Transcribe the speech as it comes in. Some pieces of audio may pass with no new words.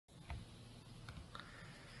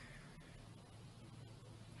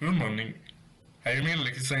Good morning. I'm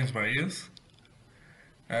Alexis Saenz Valles.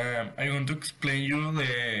 I want to explain you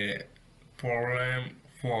the problem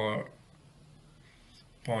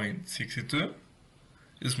 4.62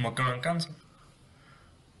 smoker and cancer.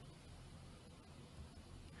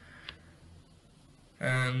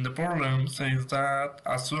 And the problem says that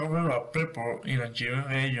a survey of people in a given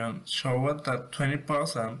region showed that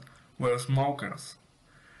 20% were smokers.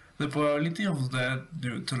 The probability of death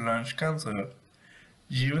due to lung cancer,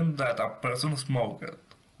 given that a person smoked,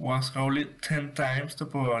 was roughly 10 times the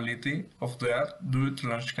probability of death due to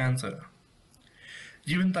lung cancer,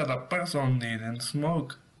 given that a person didn't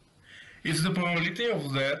smoke. If the probability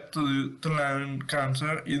of death due to lung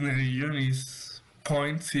cancer in the region is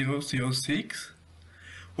 0.006,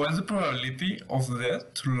 what's the probability of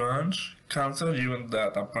death to lung cancer given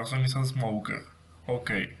that a person is a smoker?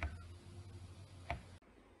 Okay.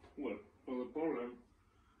 Well, for the problem,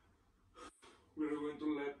 we're going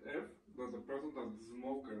to let F that the person that is a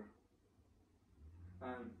smoker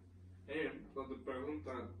and M that the person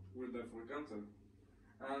that will die for cancer.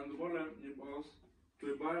 And the problem involves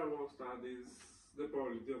two variables that is the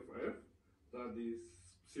probability of F, that is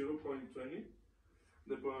 0.20,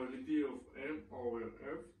 the probability of M over F,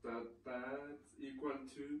 that's equal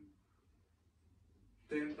to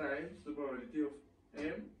 10 times the probability of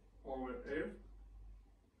M over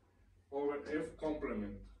F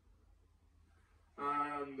complement.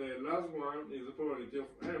 And the last one is the probability of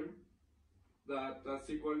M, that's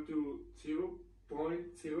equal to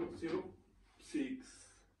 0.006.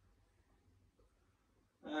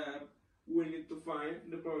 And we need to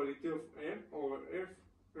find the probability of M over F.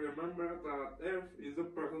 Remember that F is the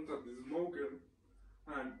person that is smoker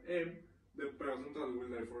and M the person that will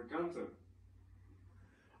die for cancer.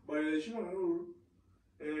 By additional rule,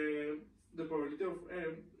 the probability of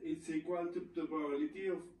M is equal to the probability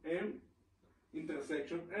of M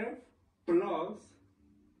intersection F plus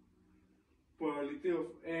probability of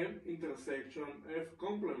M intersection F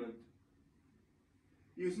complement.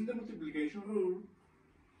 Using the multiplication rule,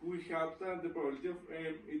 we have that the probability of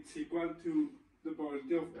M is equal to the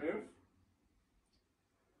probability of F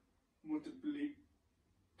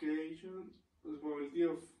multiplication the probability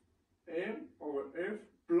of M over F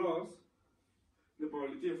plus the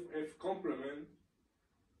probability of F complement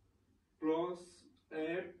plus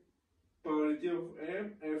probability of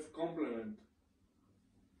M F complement.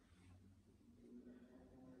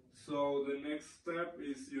 So the next step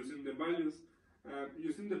is using the values.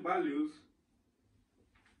 Using the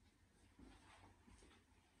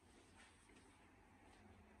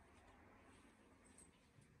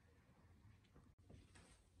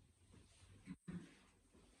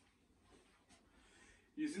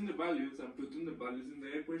values, and putting the values in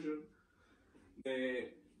the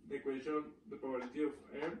equation, the probability of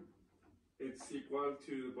M it's equal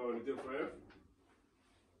to the probability of F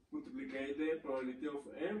multiply the probability of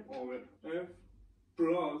M over F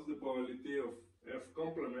plus the probability of F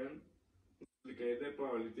complement multiply the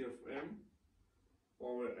probability of M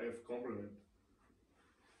over F complement.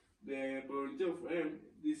 The probability of M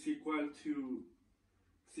is equal to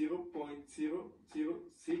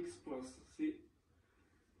 0.006 plus C.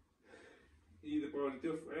 The probability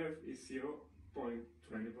of F is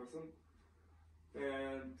 0.20%.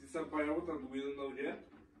 And this is a variable that we don't know yet.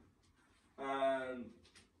 And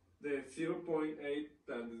the 0.8,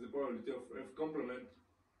 that is the probability of F complement,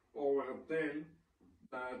 over 10,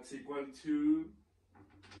 that's equal to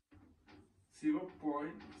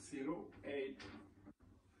 0.08.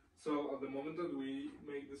 So at the moment that we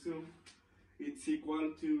make the sum, it's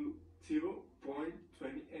equal to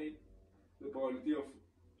 0.28, the probability of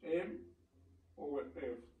M over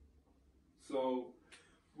F. So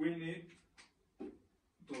we need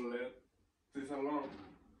to let this alone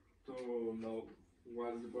to know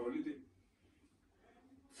what's the probability.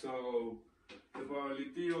 So the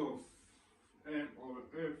probability of M over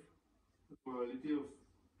F, the probability of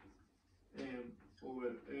M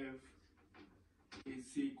over F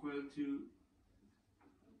is equal to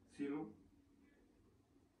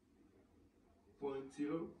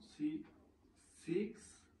 0.006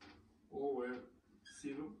 over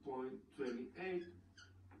 0.28.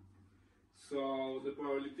 So the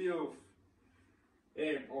probability of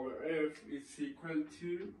M over F is equal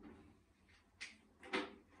to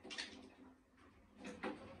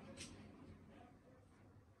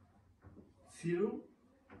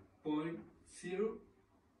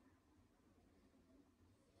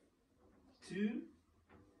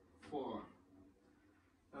 0.024.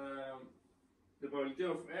 The probability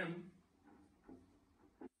of M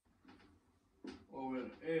over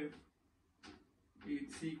F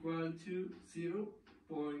is equal to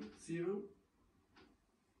 0.0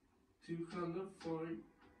 240.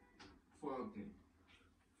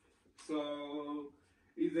 So,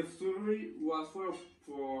 if the survey was for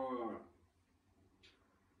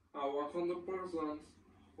 100 persons,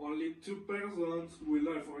 only 2 persons will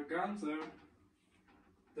die for cancer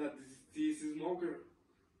that is smoker.